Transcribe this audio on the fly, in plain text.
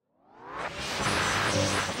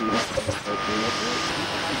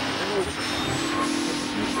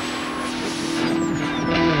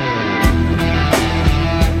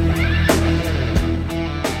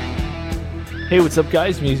Hey, what's up,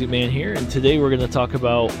 guys? Music Man here, and today we're going to talk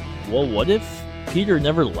about, well, what if Peter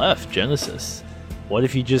never left Genesis? What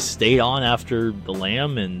if he just stayed on after The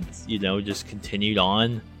Lamb and, just continued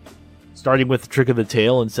on, starting with Trick of the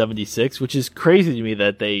Tail in 76, which is crazy to me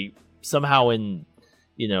that they somehow it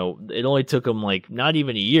only took them not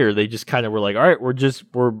even a year. They just kind of were like, all right,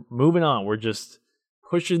 we're moving on. We're just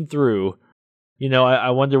pushing through. I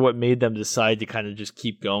wonder what made them decide to kind of just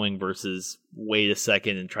keep going versus wait a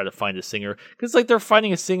second and try to find a singer. Because they're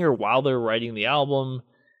finding a singer while they're writing the album,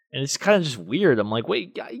 and it's kind of just weird. I'm like,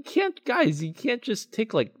 wait, you can't just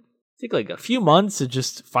take a few months to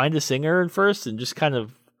just find a singer first and just kind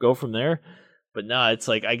of go from there. But no, it's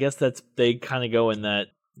I guess they kind of go in that.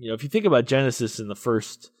 If you think about Genesis in the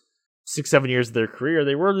first 6-7 years of their career,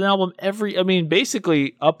 they wrote an album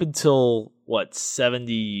basically up until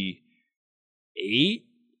 78.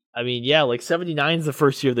 79 is the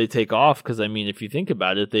first year they take off, because if you think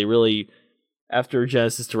about it, they really, after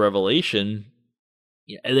Genesis to Revelation,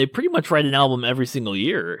 they pretty much write an album every single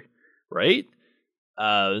year, right?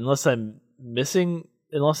 Unless I'm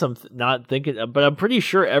not thinking, but I'm pretty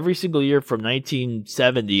sure every single year from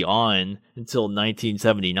 1970 on until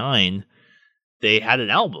 1979, they had an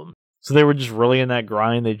album. So they were just really in that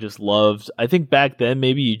grind. They just loved. I think back then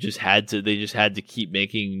maybe they just had to keep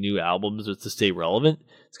making new albums to stay relevant.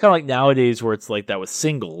 It's kind of like nowadays where it's like that with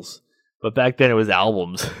singles, but back then it was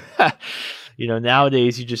albums.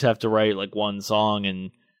 Nowadays you just have to write one song and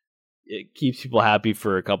it keeps people happy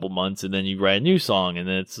for a couple months, and then you write a new song, and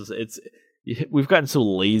then we've gotten so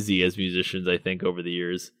lazy as musicians, I think, over the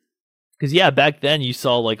years. Because, back then you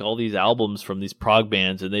saw all these albums from these prog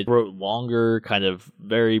bands, and they wrote longer, kind of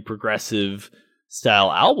very progressive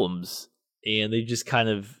style albums. And they just kind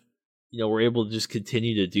of, were able to just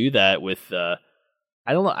continue to do that with, I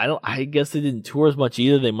guess they didn't tour as much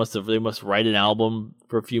either. They must write an album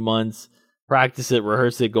for a few months, practice it,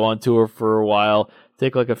 rehearse it, go on tour for a while,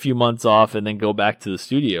 take a few months off, and then go back to the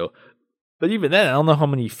studio. But even then, I don't know how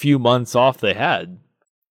many few months off they had.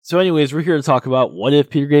 So anyways, we're here to talk about what if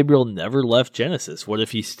Peter Gabriel never left Genesis? What if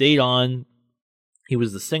he stayed on? He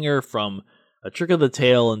was the singer from A Trick of the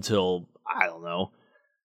Tail until, I don't know.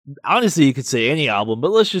 Honestly, you could say any album, but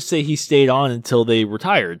let's just say he stayed on until they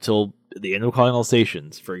retired, till the end of Calling All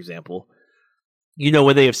Stations, for example.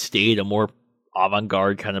 Would they have stayed a more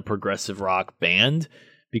avant-garde kind of progressive rock band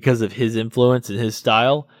because of his influence and his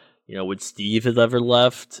style? Would Steve have ever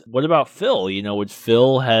left? What about Phil?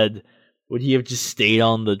 Would he have just stayed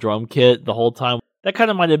on the drum kit the whole time? That kind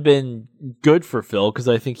of might have been good for Phil, because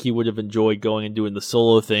I think he would have enjoyed going and doing the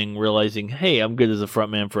solo thing, realizing, hey, I'm good as a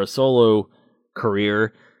frontman for a solo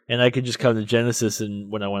career, and I could just come to Genesis and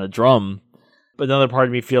when I want to drum. But another part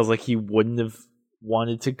of me feels like he wouldn't have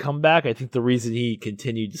wanted to come back. I think the reason he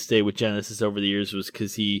continued to stay with Genesis over the years was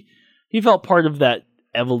because he felt part of that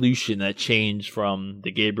evolution, that change from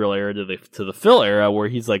the Gabriel era to the Phil era, where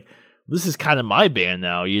he's like, this is kind of my band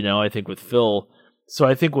now, I think, with Phil. So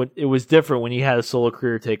I think it was different when he had a solo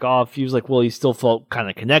career take off. He was like, well, he still felt kind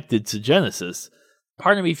of connected to Genesis.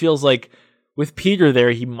 Part of me feels like with Peter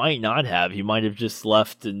there, he might not have. He might have just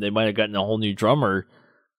left and they might have gotten a whole new drummer,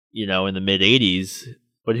 in the mid-'80s.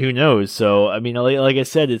 But who knows? So, like I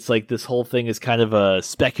said, it's like this whole thing is kind of a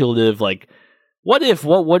speculative, what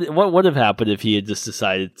would have happened if he had just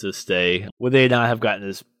decided to stay? Would they not have gotten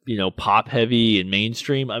this pop heavy and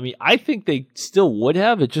mainstream? I think they still would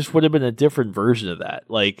have. It just would have been a different version of that.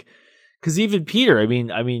 Because even Peter,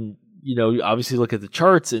 obviously look at the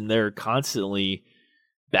charts, and they're constantly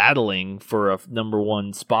battling for a number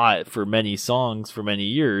one spot for many songs for many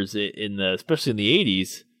years, especially in the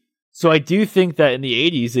 80s. So I do think that in the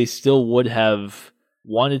 80s they still would have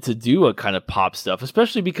wanted to do a kind of pop stuff,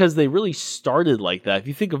 especially because they really started like that. If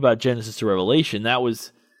you think about Genesis to Revelation, that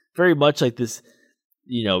was very much like this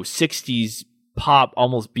 60s pop,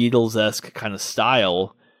 almost Beatles-esque kind of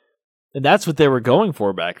style. And that's what they were going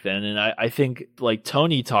for back then. And I think,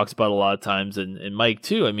 Tony talks about a lot of times, and Mike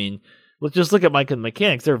too. Let's just look at Mike and the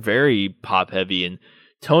Mechanics. They're very pop-heavy. And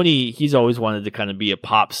Tony, he's always wanted to kind of be a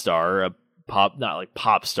pop star, not like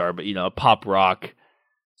pop star, but, a pop rock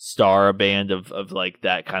star, a band of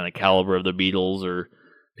that kind of caliber of the Beatles or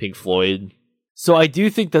Pink Floyd. So I do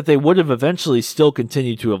think that they would have eventually still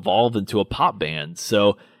continued to evolve into a pop band.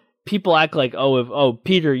 So people act like,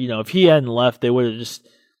 Peter, if he hadn't left, they would have just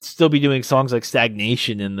still be doing songs like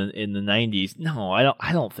Stagnation in the 90s. No,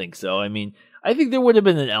 I don't think so. I think there would have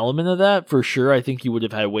been an element of that for sure. I think you would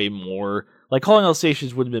have had way more, Calling All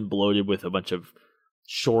Stations would have been bloated with a bunch of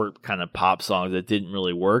short kind of pop songs that didn't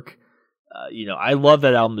really work. I love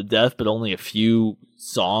that album to death, but only a few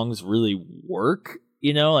songs really work.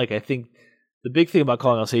 I think the big thing about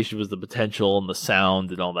Calling All Station was the potential and the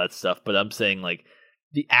sound and all that stuff. But I'm saying like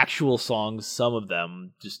the actual songs, some of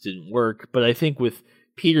them just didn't work. But I think with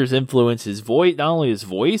Peter's influence, his voice, not only his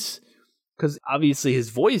voice, because obviously his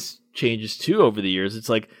voice changes too over the years. It's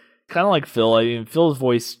like kind of like Phil. I mean, Phil's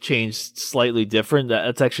voice changed slightly different.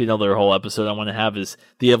 That's actually another whole episode I want to have, is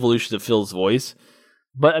the evolution of Phil's voice.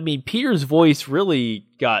 But I mean, Peter's voice really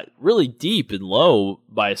got really deep and low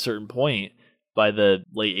by a certain point by the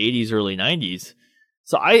late 80s, early 90s.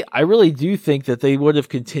 So I really do think that they would have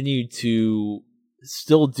continued to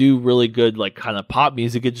still do really good, like kind of pop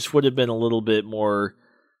music. It just would have been a little bit more,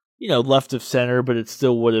 left of center, but it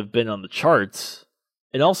still would have been on the charts.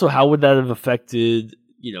 And also, how would that have affected,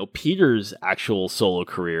 Peter's actual solo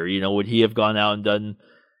career? Would he have gone out and done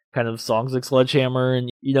kind of songs like Sledgehammer? And,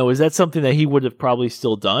 is that something that he would have probably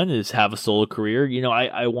still done, is have a solo career?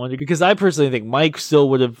 I wonder, because I personally think Mike still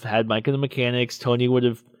would have had Mike and the Mechanics. Tony would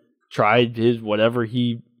have tried his whatever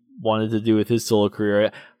he wanted to do with his solo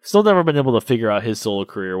career. Still never been able to figure out his solo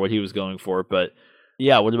career, what he was going for. But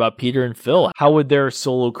yeah, what about Peter and Phil? How would their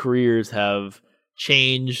solo careers have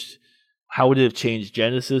changed? How would it have changed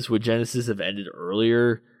Genesis? Would Genesis have ended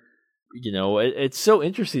earlier? It's so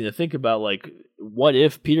interesting to think about, like, what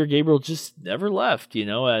if Peter Gabriel just never left,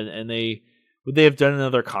 and would they have done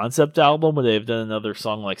another concept album? Would they have done another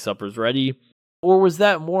song like Supper's Ready? Or was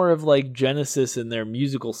that more of like Genesis and their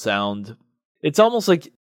musical sound? It's almost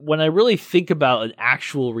like, when I really think about an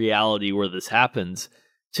actual reality where this happens,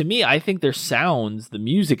 to me, I think their sounds, the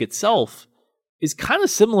music itself, is kind of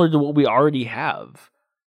similar to what we already have.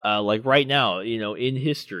 Like right now, in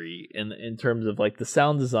history, in terms of like the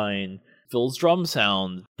sound design, Phil's drum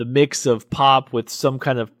sound, the mix of pop with some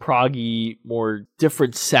kind of proggy, more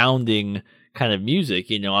different sounding kind of music.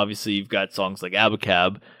 Obviously you've got songs like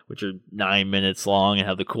Abacab, which are 9 minutes long and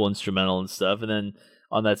have the cool instrumental and stuff. And then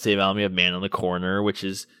on that same album, you have Man on the Corner, which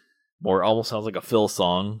is more, almost sounds like a Phil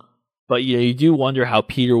song. But you do wonder how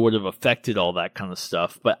Peter would have affected all that kind of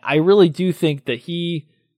stuff. But I really do think that he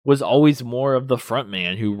was always more of the front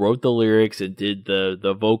man who wrote the lyrics and did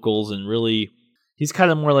the vocals, and really he's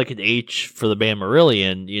kind of more like an H for the band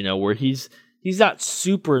Marillion, where he's not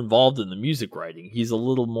super involved in the music writing. He's a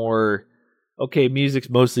little more, okay, music's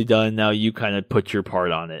mostly done, now you kind of put your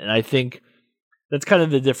part on it. And I think that's kind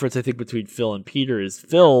of the difference, I think, between Phil and Peter, is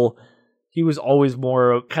Phil, he was always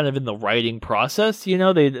more kind of in the writing process.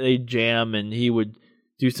 They'd jam and he would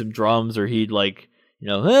do some drums, or he'd like,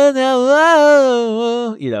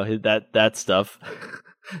 that stuff.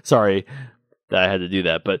 Sorry that I had to do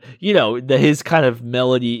that, but his kind of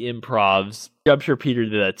melody improvs. I'm sure Peter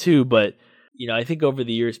did that too, but I think over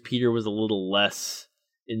the years Peter was a little less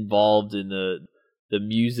involved in the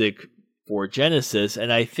music for Genesis,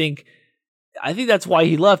 and I think that's why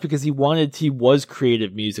he left, because he was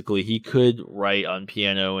creative musically. He could write on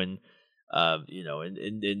piano and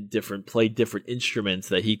play different instruments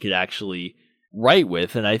that he could actually write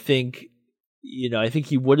with. And I think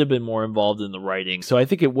he would have been more involved in the writing. So I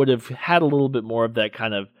think it would have had a little bit more of that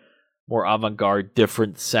kind of more avant-garde,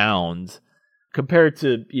 different sound compared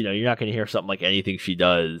to, you're not going to hear something like Anything She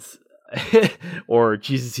Does or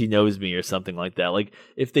Jesus, He Knows Me or something like that. Like,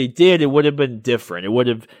 if they did, it would have been different. It would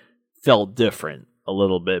have felt different a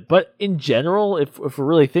little bit. But in general, if we're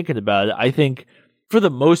really thinking about it, I think for the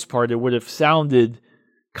most part, it would have sounded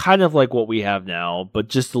kind of like what we have now, but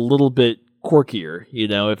just a little bit quirkier,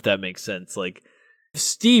 if that makes sense. Like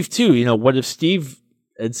Steve too, what if Steve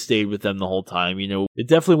had stayed with them the whole time? It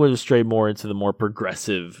definitely would have strayed more into the more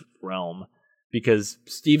progressive realm, because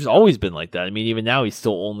Steve's always been like that. I mean, even now he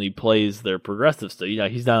still only plays their progressive stuff.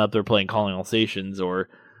 He's not up there playing Calling All Stations or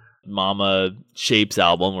Mama Shapes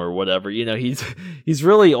album or whatever. He's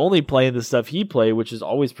really only playing the stuff he played, which is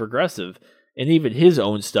always progressive. And even his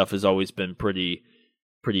own stuff has always been pretty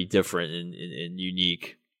different and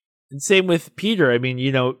unique. And same with Peter. I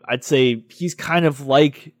mean, I'd say he's kind of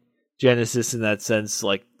like Genesis in that sense,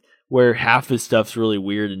 like where half his stuff's really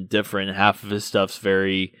weird and different, and half of his stuff's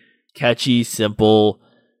very catchy, simple.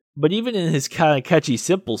 But even in his kind of catchy,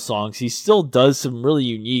 simple songs, he still does some really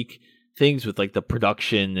unique things with like the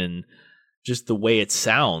production and just the way it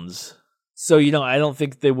sounds. So, I don't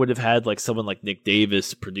think they would have had like someone like Nick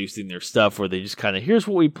Davis producing their stuff, where they just kind of, here's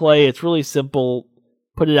what we play, it's really simple,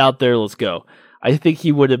 put it out there, let's go. I think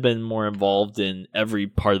he would have been more involved in every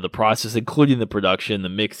part of the process, including the production, the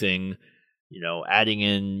mixing, adding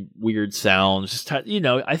in weird sounds.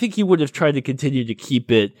 I think he would have tried to continue to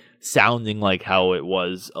keep it sounding like how it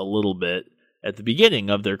was a little bit at the beginning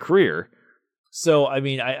of their career. So, I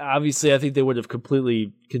mean, I think they would have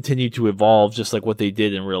completely continued to evolve, just like what they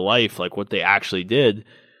did in real life, like what they actually did.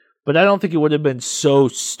 But I don't think it would have been so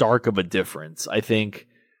stark of a difference. I think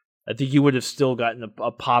you would have still gotten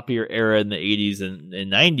a poppier era in the 80s and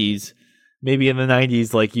 90s. Maybe in the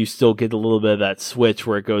 90s, like, you still get a little bit of that switch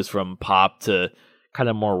where it goes from pop to kind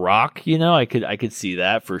of more rock, you know? I could see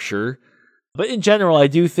that for sure. But in general, I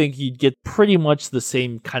do think you'd get pretty much the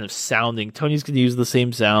same kind of sounding. Tony's going to use the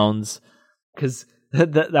same sounds because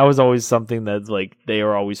that was always something that's like they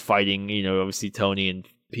were always fighting. You know, obviously Tony and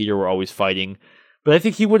Peter were always fighting. But I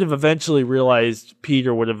think Peter would have eventually realized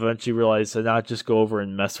to not just go over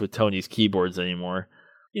and mess with Tony's keyboards anymore.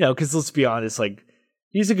 You know, because let's be honest, like,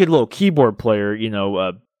 he's a good little keyboard player, you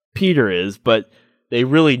know, Peter is, but they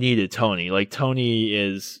really needed Tony. Like, Tony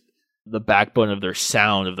is the backbone of their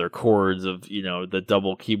sound, of their chords, of, you know, the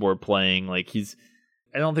double keyboard playing. Like,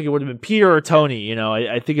 I don't think it would have been Peter or Tony, you know.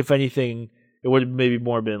 I think if anything, it would have maybe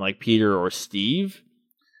more been like Peter or Steve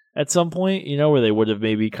at some point, you know, where they would have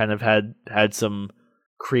maybe kind of had some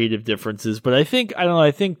creative differences. But I think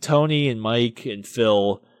Tony and Mike and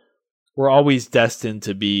Phil were always destined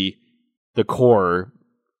to be the core,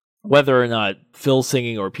 whether or not Phil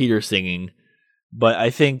singing or Peter singing. But I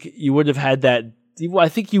think you would have had that. I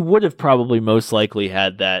think you would have probably most likely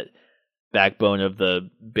had that backbone of the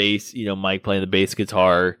bass, you know, Mike playing the bass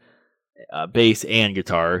and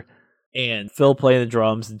guitar, and Phil playing the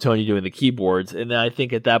drums and Tony doing the keyboards. And then I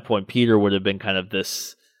think at that point, Peter would have been kind of the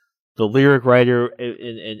lyric writer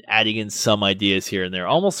and adding in some ideas here and there,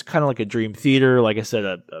 almost kind of like a Dream Theater, like I said,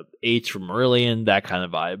 a H from Marillion, that kind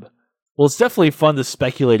of vibe. Well, it's definitely fun to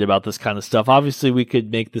speculate about this kind of stuff. Obviously, we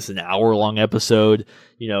could make this an hour-long episode.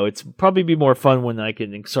 You know, it's probably be more fun when I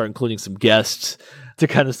can start including some guests to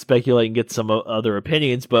kind of speculate and get some other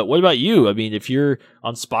opinions. But what about you? I mean, if you're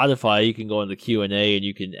on Spotify, you can go in the Q&A and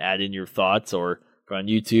you can add in your thoughts, or if you're on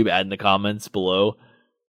YouTube, add in the comments below.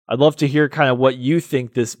 I'd love to hear kind of what you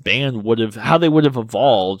think this band how they would have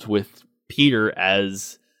evolved with Peter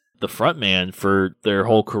as the frontman for their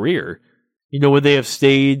whole career. You know, would they have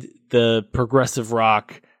stayed the progressive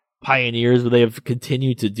rock pioneers? Would they have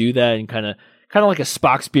continued to do that and kind of like a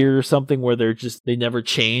Spock's Beer or something, where they never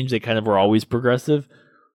changed, they kind of were always progressive?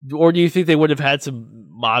 Or do you think they would have had some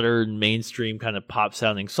modern, mainstream kind of pop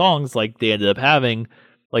sounding songs like they ended up having,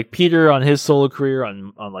 like Peter on his solo career,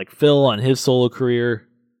 on like Phil on his solo career,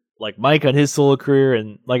 like Mike on his solo career,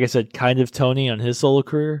 and like I said, kind of Tony on his solo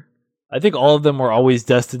career? I think all of them were always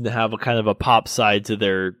destined to have a kind of a pop side to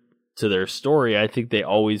their story. I think they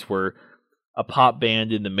always were a pop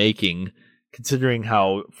band in the making, considering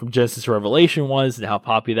how From Genesis to Revelation was and how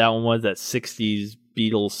poppy that one was, that 60s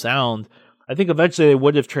Beatles sound. I think eventually they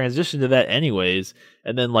would have transitioned to that anyways,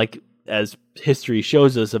 and then, like, as history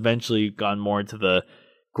shows us, eventually gone more into the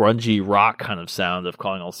grungy rock kind of sound of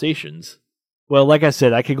Calling All Stations. Well, like I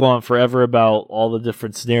said, I could go on forever about all the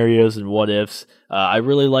different scenarios and what ifs. I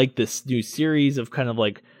really like this new series of kind of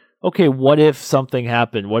like, okay, what if something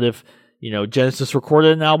happened? What if, you know, Genesis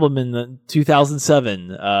recorded an album in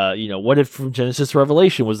 2007? You know, what if From Genesis to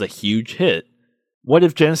Revelation was a huge hit? What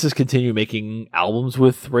if Genesis continued making albums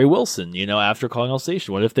with Ray Wilson, you know, after Calling All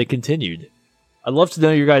Station? What if they continued? I'd love to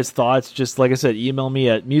know your guys' thoughts. Just like I said, email me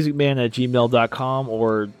at musicman@gmail.com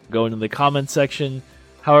or go into the comments section.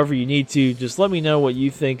 However you need to, just let me know what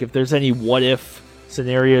you think. If there's any what if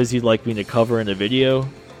scenarios you'd like me to cover in a video,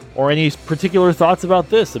 or any particular thoughts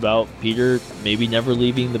about this, about Peter maybe never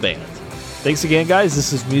leaving the band. Thanks again, guys.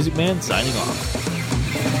 This is Music Man signing off.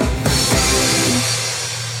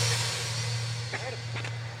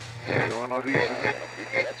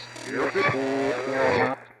 You're